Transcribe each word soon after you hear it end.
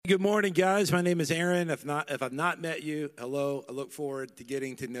Good morning, guys. My name is Aaron. If I've not met you, hello. I look forward to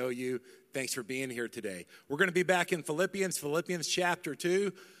getting to know you. Thanks for being here today. We're going to be back in Philippians chapter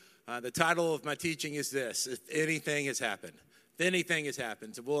 2. The title of my teaching is this: If anything has happened. If anything has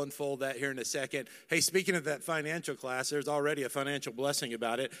happened. So we'll unfold that here in a second. Hey, speaking of that financial class, there's already a financial blessing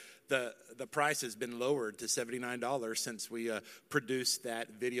about it. The price has been lowered to $79 since we produced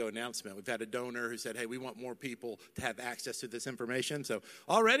that video announcement. We've had a donor who said, hey, we want more people to have access to this information. So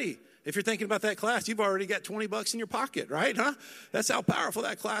already, if you're thinking about that class, you've already got $20 in your pocket, right? Huh? That's how powerful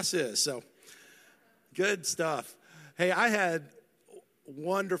that class is. So good stuff. Hey, I had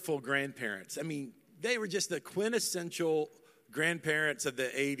wonderful grandparents. I mean, they were just the quintessential grandparents of the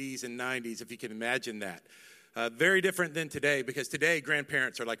 80s and 90s, if you can imagine that. Very different than today, because today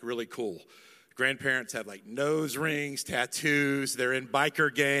grandparents are like really cool. Grandparents have like nose rings, tattoos, they're in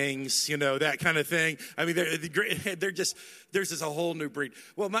biker gangs, you know, that kind of thing. I mean, they're just, there's just a whole new breed.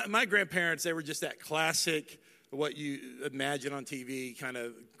 Well, my grandparents, they were just that classic, what you imagine on TV kind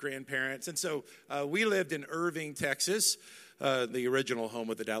of grandparents. And so we lived in Irving, Texas. The original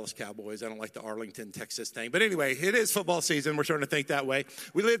home of the Dallas Cowboys. I don't like the Arlington, Texas thing. But anyway, it is football season. We're starting to think that way.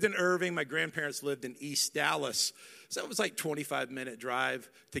 We lived in Irving. My grandparents lived in East Dallas. So it was like a 25-minute drive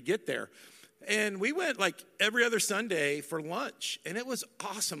to get there. And we went like every other Sunday for lunch. And it was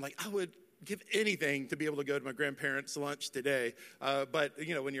awesome. Like I would give anything to be able to go to my grandparents' lunch today. But,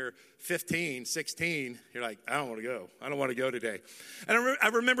 you know, when you're 15, 16, you're like, I don't want to go. I don't want to go today. And I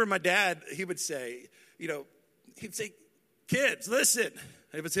remember my dad, he would say, kids, listen.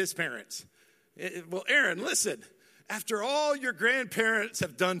 It was his parents. Well, Aaron, listen. After all your grandparents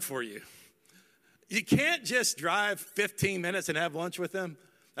have done for you, you can't just drive 15 minutes and have lunch with them.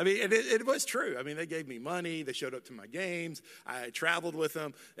 I mean, it was true. I mean, they gave me money. They showed up to my games. I traveled with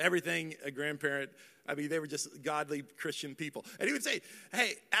them. Everything a grandparent, I mean, they were just godly Christian people. And he would say,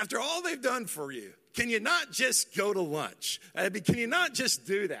 hey, after all they've done for you, can you not just go to lunch? I mean, can you not just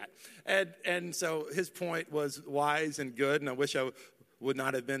do that? And so his point was wise and good, and I wish I would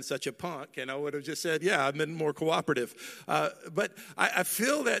not have been such a punk, and I would have just said, yeah, I've been more cooperative. But I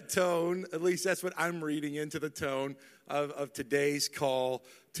feel that tone, at least that's what I'm reading into the tone of today's call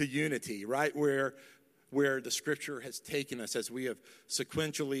to unity, right? Where the Scripture has taken us as we have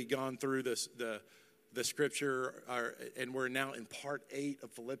sequentially gone through the Scripture, and we're now in part 8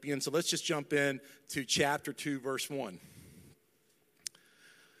 of Philippians. So let's just jump in to chapter 2, verse 1.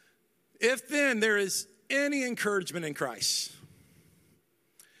 If then there is any encouragement in Christ,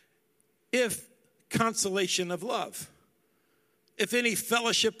 if consolation of love, if any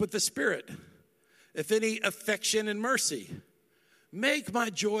fellowship with the Spirit, if any affection and mercy, make my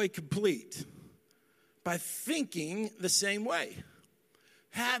joy complete by thinking the same way,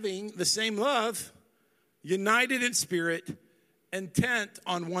 having the same love, united in spirit, intent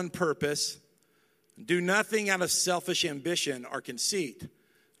on one purpose. Do nothing out of selfish ambition or conceit,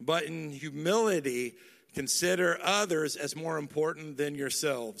 but in humility consider others as more important than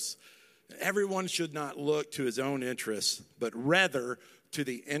yourselves. Everyone should not look to his own interests, but rather to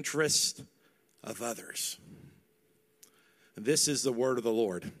the interest of others. This is the word of the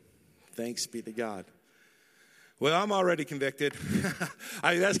Lord. Thanks be to God. Well, I'm already convicted.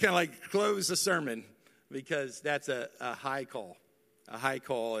 I mean, that's kind of like close the sermon, because that's a high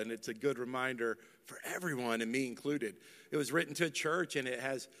call, and it's a good reminder for everyone, and me included. It was written to a church, and it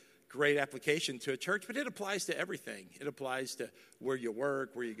has great application to a church, but it applies to everything. It applies to where you work,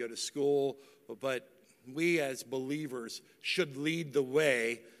 where you go to school, but we as believers should lead the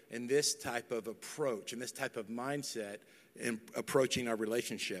way in this type of approach, in this type of mindset in approaching our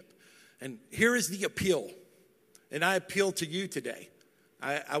relationship. And here is the appeal, and I appeal to you today.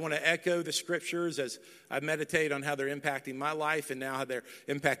 I want to echo the Scriptures as I meditate on how they're impacting my life and now how they're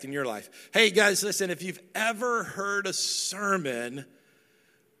impacting your life. Hey, guys, listen, if you've ever heard a sermon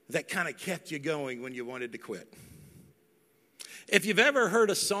that kind of kept you going when you wanted to quit, if you've ever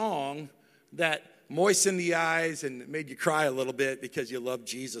heard a song that moistened the eyes and made you cry a little bit because you love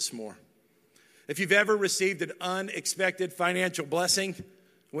Jesus more, if you've ever received an unexpected financial blessing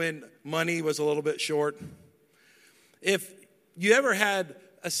when money was a little bit short, if you ever had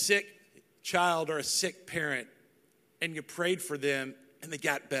a sick child or a sick parent and you prayed for them and they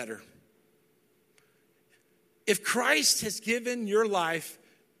got better, if Christ has given your life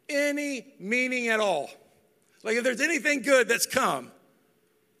any meaning at all, like if there's anything good that's come,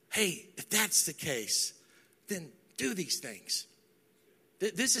 hey, if that's the case, then do these things.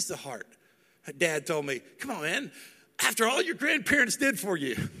 This is the heart. Dad told me, come on, man, after all your grandparents did for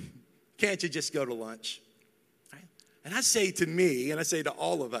you, can't you just go to lunch? And I say to me, and I say to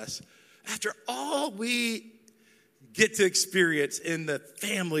all of us, after all we get to experience in the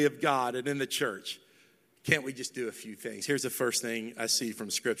family of God and in the church? Can't we just do a few things? Here's the first thing I see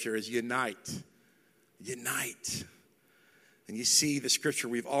from Scripture is unite. Unite. And you see the Scripture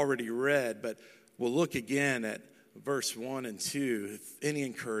we've already read, but we'll look again at verse 1 and 2. If any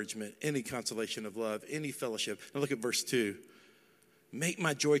encouragement, any consolation of love, any fellowship. Now look at verse 2. Make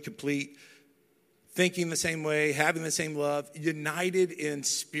my joy complete, thinking the same way, having the same love, united in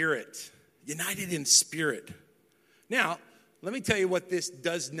spirit. United in spirit. Now, let me tell you what this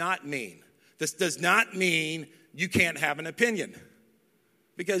does not mean. This does not mean you can't have an opinion.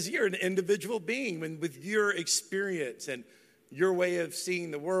 Because you're an individual being with your experience and your way of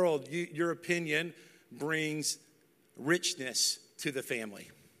seeing the world. Your opinion brings richness to the family.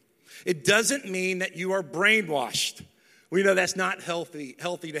 It doesn't mean that you are brainwashed. We know that's not healthy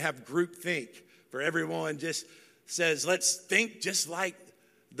to have groupthink, for everyone just says, let's think just like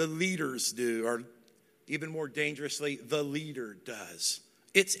the leaders do, or even more dangerously, the leader does.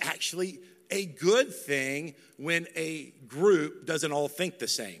 It's actually a good thing when a group doesn't all think the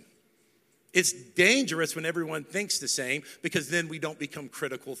same. It's dangerous when everyone thinks the same, because then we don't become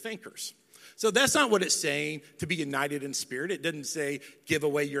critical thinkers. So that's not what it's saying, to be united in spirit. It doesn't say give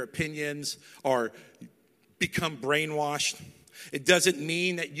away your opinions or become brainwashed. It doesn't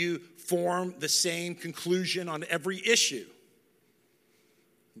mean that you form the same conclusion on every issue.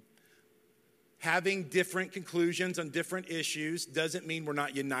 Having different conclusions on different issues doesn't mean we're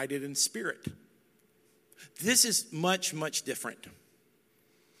not united in spirit. This is much, much different.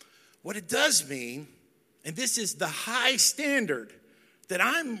 What it does mean, and this is the high standard that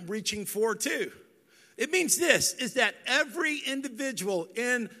I'm reaching for too. It means this, is that every individual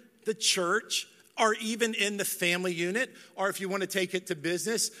in the church, or even in the family unit, or if you want to take it to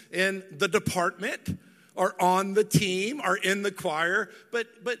business, in the department, or on the team, or in the choir. But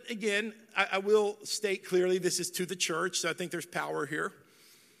again, I will state clearly this is to the church, so I think there's power here.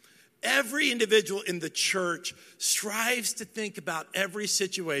 Every individual in the church strives to think about every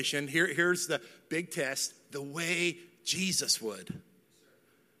situation. Here's the big test, the way Jesus would.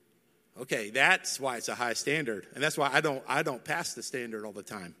 Okay, that's why it's a high standard. And that's why I don't pass the standard all the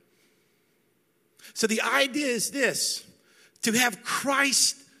time. So the idea is this, to have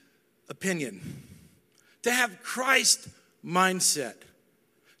Christ opinion, to have Christ mindset,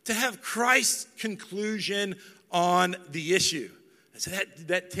 to have Christ's conclusion on the issue. So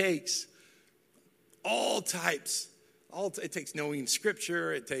that takes all types. It takes knowing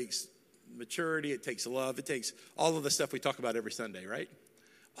Scripture. It takes maturity. It takes love. It takes all of the stuff we talk about every Sunday, right?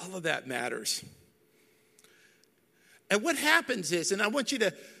 All of that matters. And what happens is, and I want you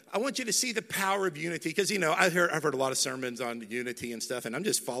to see the power of unity, because I've heard a lot of sermons on unity and stuff, and I'm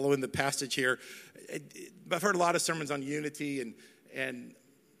just following the passage here. I've heard a lot of sermons on unity, and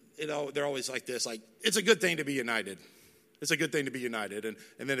they're always like this, like it's a good thing to be united. It's a good thing to be united. And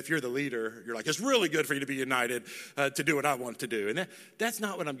then if you're the leader, you're like, it's really good for you to be united to do what I want to do. And that's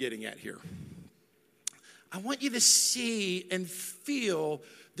not what I'm getting at here. I want you to see and feel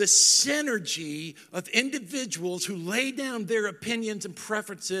the synergy of individuals who lay down their opinions and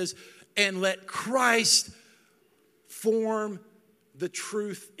preferences and let Christ form the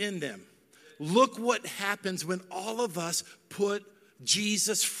truth in them. Look what happens when all of us put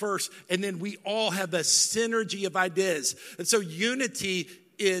Jesus first, and then we all have a synergy of ideas. And so unity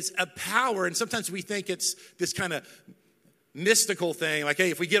is a power, and sometimes we think it's this kind of mystical thing, like, hey,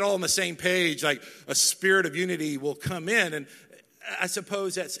 if we get all on the same page, like a spirit of unity will come in. And I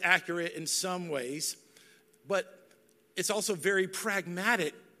suppose that's accurate in some ways, but it's also very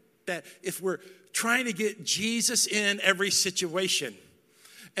pragmatic that if we're trying to get Jesus in every situation,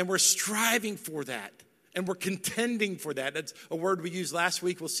 and we're striving for that, and we're contending for that. That's a word we used last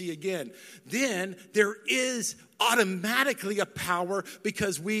week. We'll see again. Then there is automatically a power,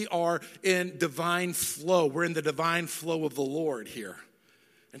 because we are in divine flow. We're in the divine flow of the Lord here.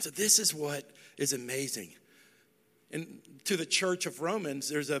 And so this is what is amazing. And to the church of Romans,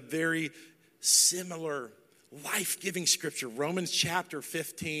 there's a very similar life-giving scripture. Romans chapter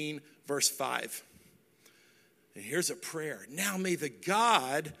 15, verse 5. And here's a prayer. Now may the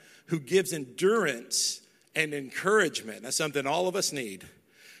God who gives endurance and encouragement, that's something all of us need,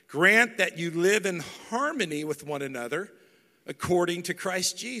 grant that you live in harmony with one another according to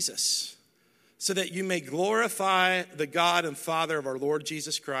Christ Jesus, so that you may glorify the God and Father of our Lord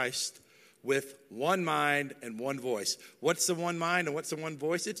Jesus Christ with one mind and one voice. What's the one mind and what's the one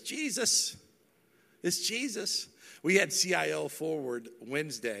voice? It's Jesus. It's Jesus. We had CIL Forward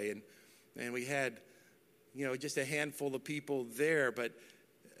Wednesday, and we had just a handful of people there, but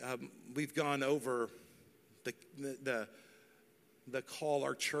we've gone over the call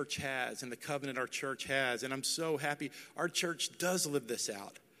our church has and the covenant our church has. And I'm so happy our church does live this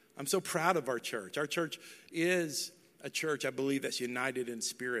out. I'm so proud of our church. Our church is a church, I believe, that's united in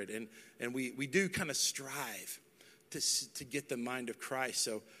spirit. And we do kind of strive to get the mind of Christ.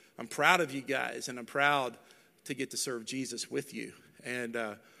 So I'm proud of you guys, and I'm proud to get to serve Jesus with you. And,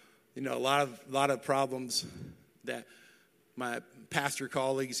 a lot of problems that my pastor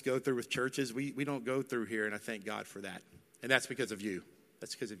colleagues go through with churches, we don't go through here, and I thank God for that. And that's because of you.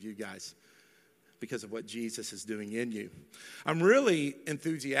 That's because of you guys, because of what Jesus is doing in you. I'm really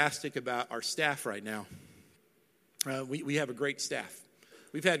enthusiastic about our staff right now. We have a great staff.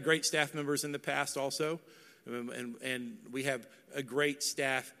 We've had great staff members in the past also, and we have a great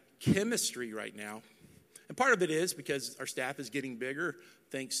staff chemistry right now. And part of it is because our staff is getting bigger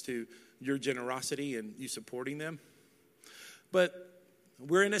thanks to your generosity and you supporting them. But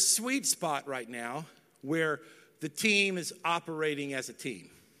we're in a sweet spot right now where the team is operating as a team.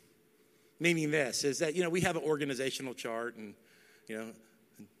 Meaning this is that, we have an organizational chart, and,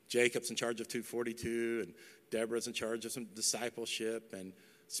 Jacob's in charge of 242, and Deborah's in charge of some discipleship and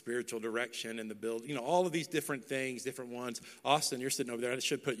spiritual direction and the build, all of these different things, different ones. Austin, you're sitting over there. I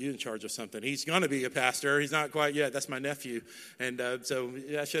should put you in charge of something. He's going to be a pastor. He's not quite yet. That's my nephew. And so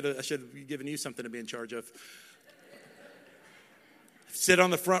I should have given you something to be in charge of. Sit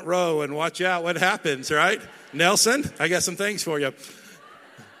on the front row and watch out what happens, right? Nelson, I got some things for you.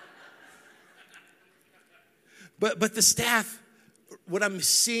 But the staff, what I'm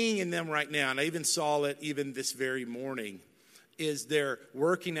seeing in them right now, and I even saw it even this very morning, is they're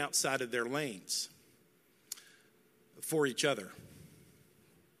working outside of their lanes for each other.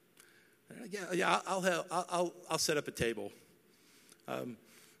 Yeah, I'll help. I'll set up a table.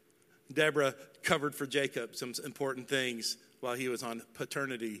 Deborah covered for Jacob some important things while he was on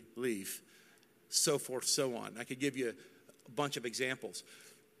paternity leave, so forth, so on. I could give you a bunch of examples.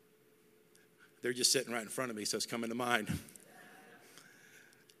 They're just sitting right in front of me, so it's coming to mind.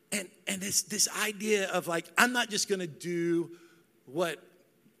 And this idea of I'm not just going to do what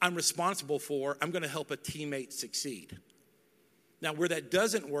I'm responsible for. I'm going to help a teammate succeed. Now, where that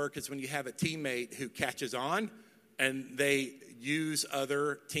doesn't work is when you have a teammate who catches on and they use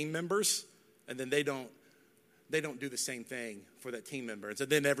other team members, and then they don't do the same thing for that team member. And so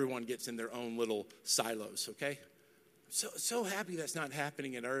then everyone gets in their own little silos, okay? So happy that's not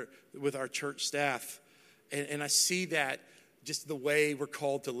happening with our church staff. And I see that just the way we're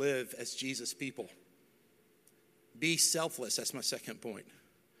called to live as Jesus people. Be selfless. That's my second point.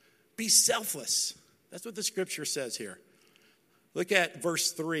 Be selfless. That's what the scripture says here. Look at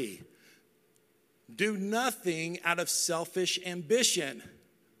verse 3. Do nothing out of selfish ambition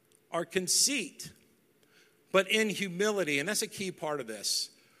or conceit, but in humility. And that's a key part of this.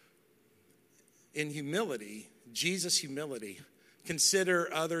 In humility, Jesus' humility, consider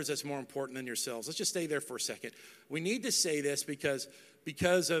others as more important than yourselves. Let's just stay there for a second. We need to say this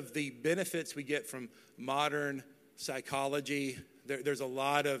because of the benefits we get from modern psychology. There's a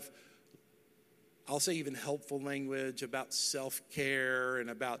lot of, I'll say even helpful language about self-care and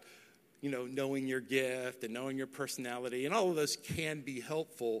about, knowing your gift and knowing your personality. And all of those can be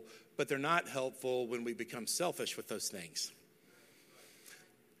helpful, but they're not helpful when we become selfish with those things.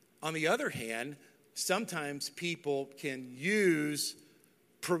 On the other hand, sometimes people can use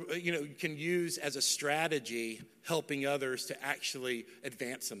as a strategy helping others to actually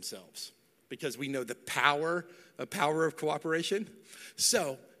advance themselves, because we know the power of cooperation.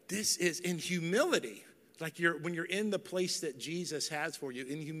 So this is in humility, when you're in the place that Jesus has for you.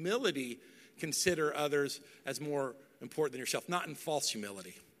 In humility, consider others as more important than yourself, not in false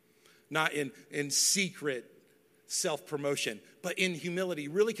humility, not in secret self-promotion, but in humility,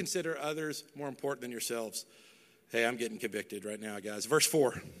 really consider others more important than yourselves. Hey, I'm getting convicted right now, guys. Verse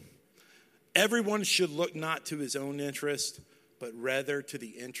 4. Everyone should look not to his own interest, but rather to the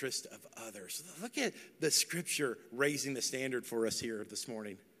interest of others. Look at the scripture raising the standard for us here this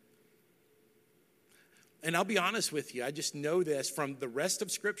morning. And I'll be honest with you, I just know this from the rest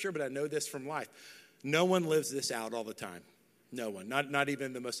of scripture, but I know this from life. No one lives this out all the time. No one, not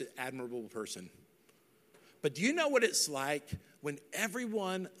even the most admirable person. But do you know what it's like when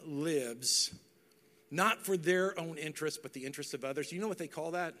everyone lives not for their own interest, but the interest of others? Do you know what they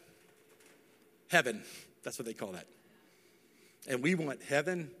call that? Heaven. That's what they call that. And we want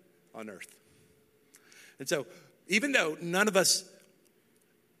heaven on earth. And so even though none of us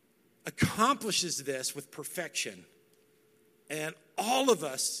accomplishes this with perfection, and all of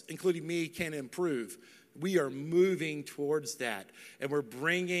us, including me, can improve, we are moving towards that. And we're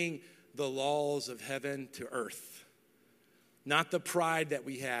bringing the laws of heaven to earth. Not the pride that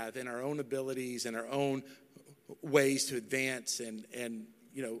we have in our own abilities and our own ways to advance and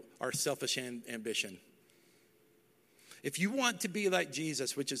our selfish ambition. If you want to be like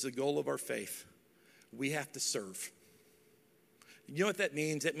Jesus, which is the goal of our faith, we have to serve. You know what that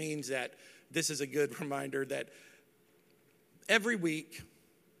means? That means that this is a good reminder that every week,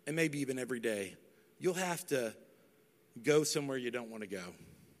 and maybe even every day, you'll have to go somewhere you don't want to go.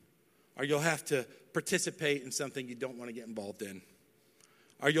 Or you'll have to participate in something you don't want to get involved in.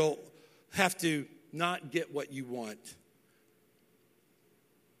 Or you'll have to not get what you want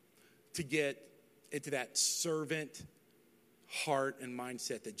to get into that servant heart and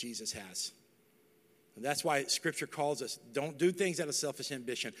mindset that Jesus has. And that's why Scripture calls us, don't do things out of selfish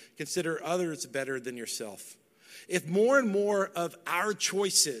ambition. Consider others better than yourself. If more and more of our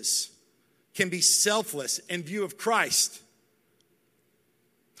choices can be selfless in view of Christ,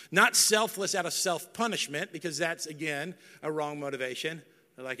 not selfless out of self-punishment, because that's, again, a wrong motivation.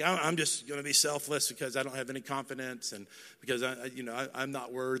 They're like, I'm just going to be selfless because I don't have any confidence and because I'm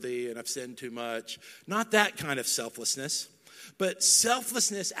not worthy and I've sinned too much. Not that kind of selflessness, but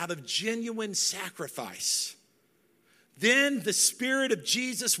selflessness out of genuine sacrifice. Then the Spirit of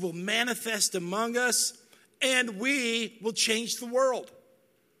Jesus will manifest among us and we will change the world.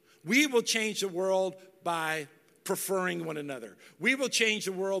 We will change the world by preferring one another. We will change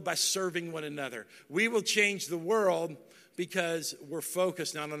the world by serving one another. We will change the world because we're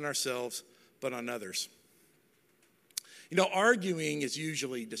focused not on ourselves, but on others. Arguing is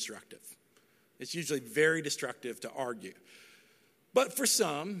usually destructive. It's usually very destructive to argue. But for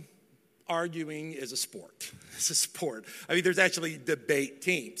some, arguing is a sport. It's a sport. There's actually debate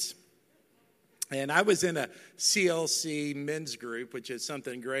teams. And I was in a CLC men's group, which is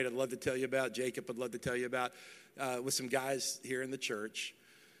something great I'd love to tell you about. Jacob would love to tell you about, with some guys here in the church.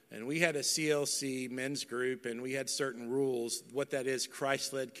 And we had a CLC men's group, and we had certain rules. What that is,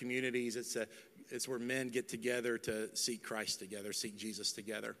 Christ-led communities. It's where men get together to seek Christ together, seek Jesus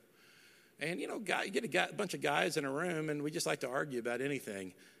together. And, you get a bunch of guys in a room, and we just like to argue about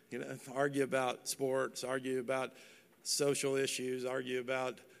anything. Argue about sports, argue about social issues, argue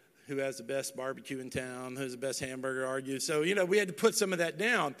about who has the best barbecue in town, who's the best hamburger, argue. So, we had to put some of that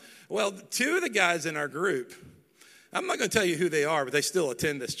down. Well, two of the guys in our group, I'm not going to tell you who they are, but they still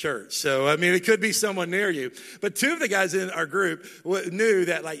attend this church. So, it could be someone near you. But two of the guys in our group knew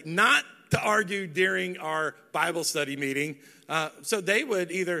that, not to argue during our Bible study meeting. So they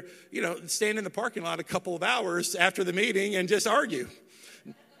would either, stand in the parking lot a couple of hours after the meeting and just argue.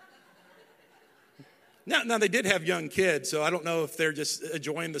 Now, they did have young kids, so I don't know if they're just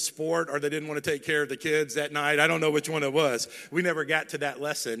enjoying the sport or they didn't want to take care of the kids that night. I don't know which one it was. We never got to that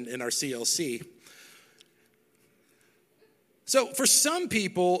lesson in our CLC. So for some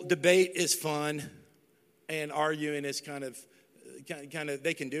people, debate is fun and arguing is kind of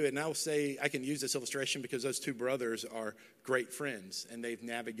they can do it. And I will say I can use this illustration because those two brothers are great friends and they've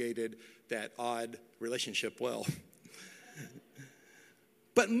navigated that odd relationship well.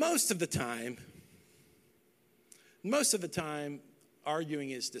 But most of the time, arguing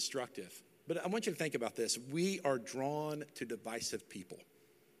is destructive. But I want you to think about this. We are drawn to divisive people.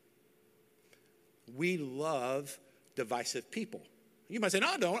 We love divisive people. You might say,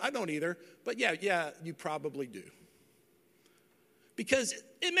 no, I don't either. But yeah, you probably do. Because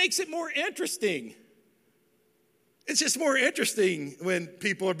it makes it more interesting. It's just more interesting when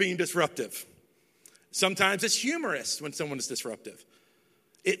people are being disruptive. Sometimes it's humorous when someone is disruptive.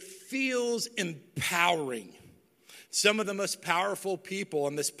 It feels empowering. Some of the most powerful people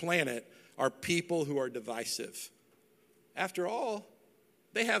on this planet are people who are divisive. After all,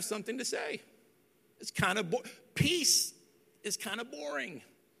 they have something to say. It's kind of peace is kind of boring.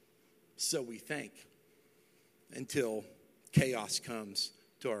 So we think. Until chaos comes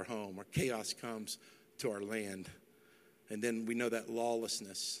to our home or chaos comes to our land. And then we know that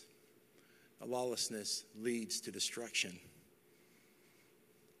lawlessness leads to destruction.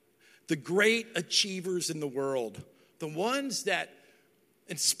 The great achievers in the world, the ones that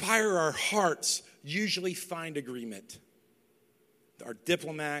inspire our hearts, usually find agreement. Our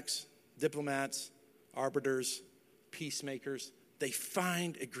diplomats, arbiters, peacemakers, they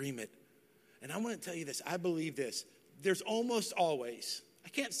find agreement. And I want to tell you this, I believe this. There's almost always, I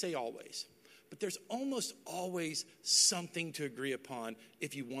can't say always, but there's almost always something to agree upon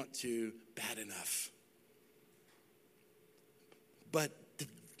if you want to bad enough. But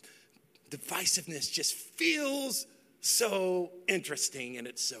divisiveness just feels so interesting and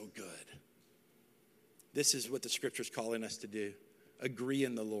it's so good. This is what the Scripture's calling us to do. Agree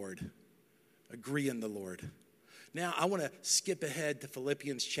in the Lord. Agree in the Lord. Now, I want to skip ahead to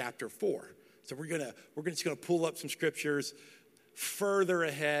Philippians chapter 4. So we're just going to pull up some scriptures further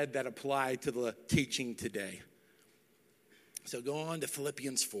ahead that apply to the teaching today. So go on to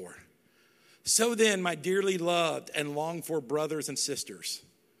Philippians 4. So then, my dearly loved and longed for brothers and sisters,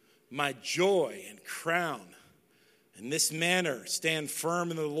 my joy and crown, in this manner stand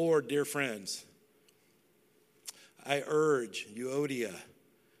firm in the Lord, dear friends. I urge Euodia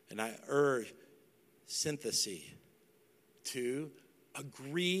and I urge Synthesis to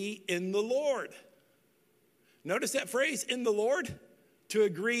agree in the Lord. Notice that phrase, in the Lord, to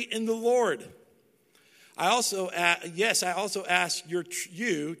agree in the Lord. I also ask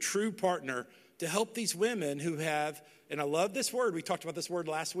you, true partner, to help these women who have, and I love this word, we talked about this word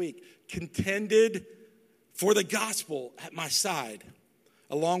last week, contended for the gospel at my side,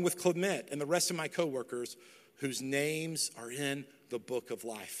 along with Clement and the rest of my co-workers whose names are in the book of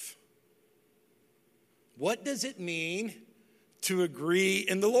life. What does it mean to agree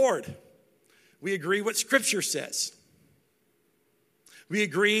in the Lord? We agree what Scripture says. We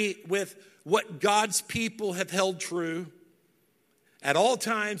agree with what God's people have held true at all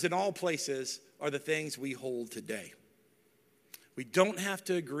times and all places are the things we hold today. We don't have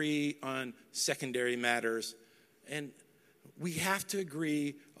to agree on secondary matters, and we have to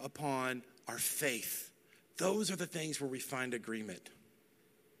agree upon our faith. Those are the things where we find agreement.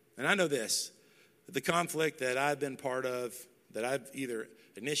 And I know this, the conflict that I've been part of, that I've either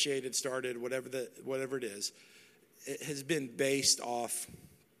initiated, started, whatever it is, it has been based off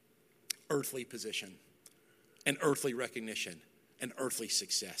earthly position and earthly recognition and earthly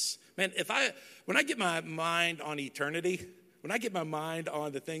success. Man, when I get my mind on eternity, when I get my mind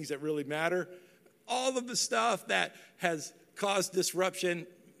on the things that really matter, all of the stuff that has caused disruption,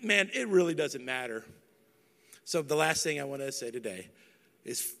 man, it really doesn't matter. So the last thing I want to say today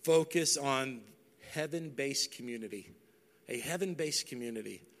is focus on heaven-based community, a heaven-based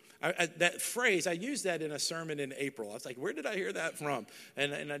community. That phrase, I used that in a sermon in April. I was like, where did I hear that from?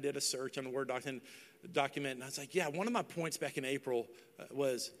 And I did a search on the Word document, and I was like, yeah, one of my points back in April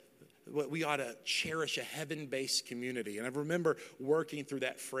was we ought to cherish a heaven-based community. And I remember working through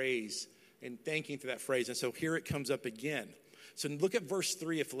that phrase and thinking through that phrase. And so here it comes up again. So look at verse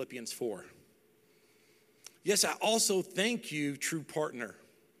 3 of Philippians 4. Yes, I also thank you, true partner,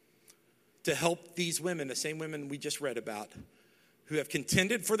 to help these women, the same women we just read about, who have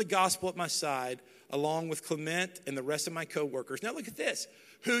contended for the gospel at my side, along with Clement and the rest of my co-workers. Now look at this.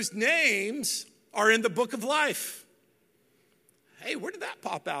 Whose names are in the book of life. Hey, where did that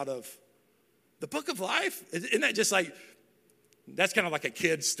pop out of? The book of life? Isn't that just like, that's kind of like a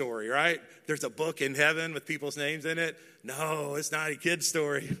kid's story, right? There's a book in heaven with people's names in it. No, it's not a kid's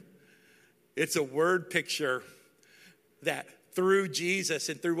story. It's a word picture that through Jesus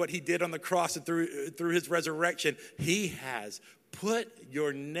and through what he did on the cross and through his resurrection, he has put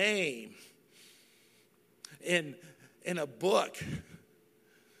your name in a book.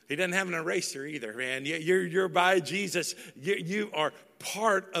 He doesn't have an eraser either, man. You're by Jesus. You are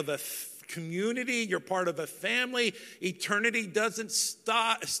part of a community. You're part of a family. Eternity doesn't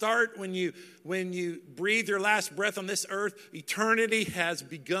start when you breathe your last breath on this earth. Eternity has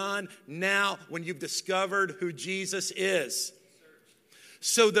begun now when you've discovered who Jesus is.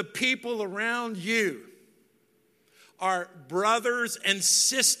 So the people around you are brothers and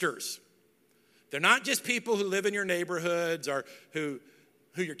sisters. They're not just people who live in your neighborhoods or who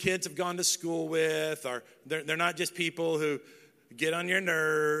your kids have gone to school with, or they're not just people who get on your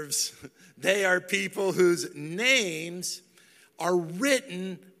nerves. They are people whose names are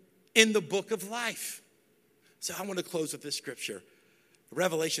written in the book of life. So I want to close with this scripture.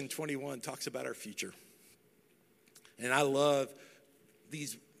 Revelation 21 talks about our future. And I love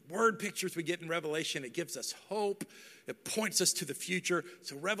these word pictures we get in Revelation. It gives us hope. It points us to the future.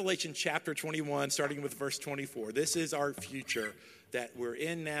 So Revelation chapter 21, starting with verse 24. This is our future that we're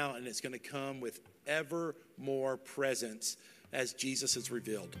in now, and it's going to come with ever more presence as Jesus is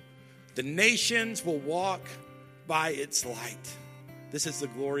revealed. The nations will walk by its light. This is the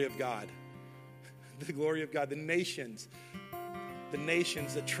glory of God. The glory of God. The nations,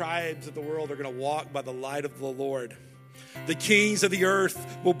 the tribes of the world are going to walk by the light of the Lord. The kings of the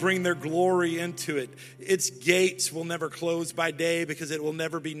earth will bring their glory into it. Its gates will never close by day because it will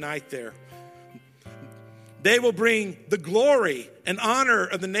never be night there. They will bring the glory and honor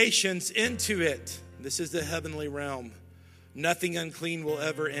of the nations into it. This is the heavenly realm. Nothing unclean will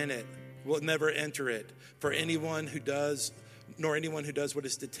never enter it. For anyone who does what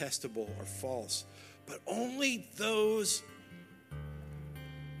is detestable or false. But only those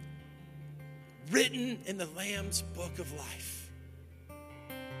written in the Lamb's book of life.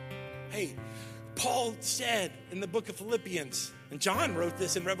 Hey, Paul said in the book of Philippians, and John wrote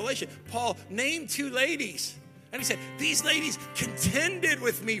this in Revelation, Paul named two ladies. And he said, these ladies contended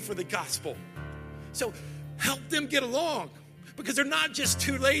with me for the gospel. So help them get along. Because they're not just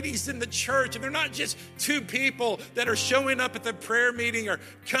two ladies in the church, and they're not just two people that are showing up at the prayer meeting or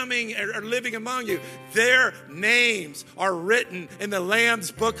coming or living among you. Their names are written in the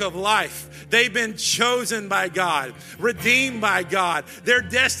Lamb's book of life. They've been chosen by God, redeemed by God. Their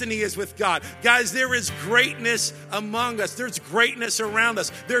destiny is with God. Guys, there is greatness among us. There's greatness around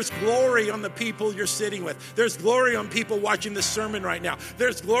us. There's glory on the people you're sitting with. There's glory on people watching this sermon right now.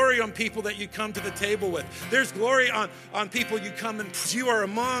 There's glory on people that you come to the table with. There's glory on people you come and you are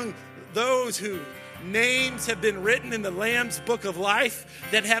among those whose names have been written in the Lamb's book of life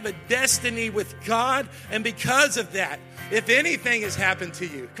that have a destiny with God. And because of that, if anything has happened to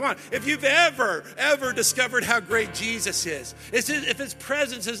you, come on, if you've ever discovered how great Jesus is, if his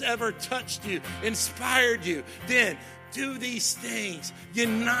presence has ever touched you, inspired you, then do these things.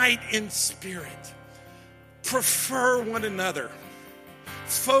 Unite in spirit. Prefer one another.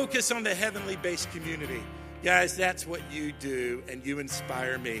 Focus on the heavenly based community. Guys, that's what you do, and you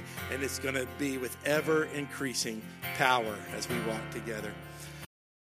inspire me, and it's going to be with ever increasing power as we walk together.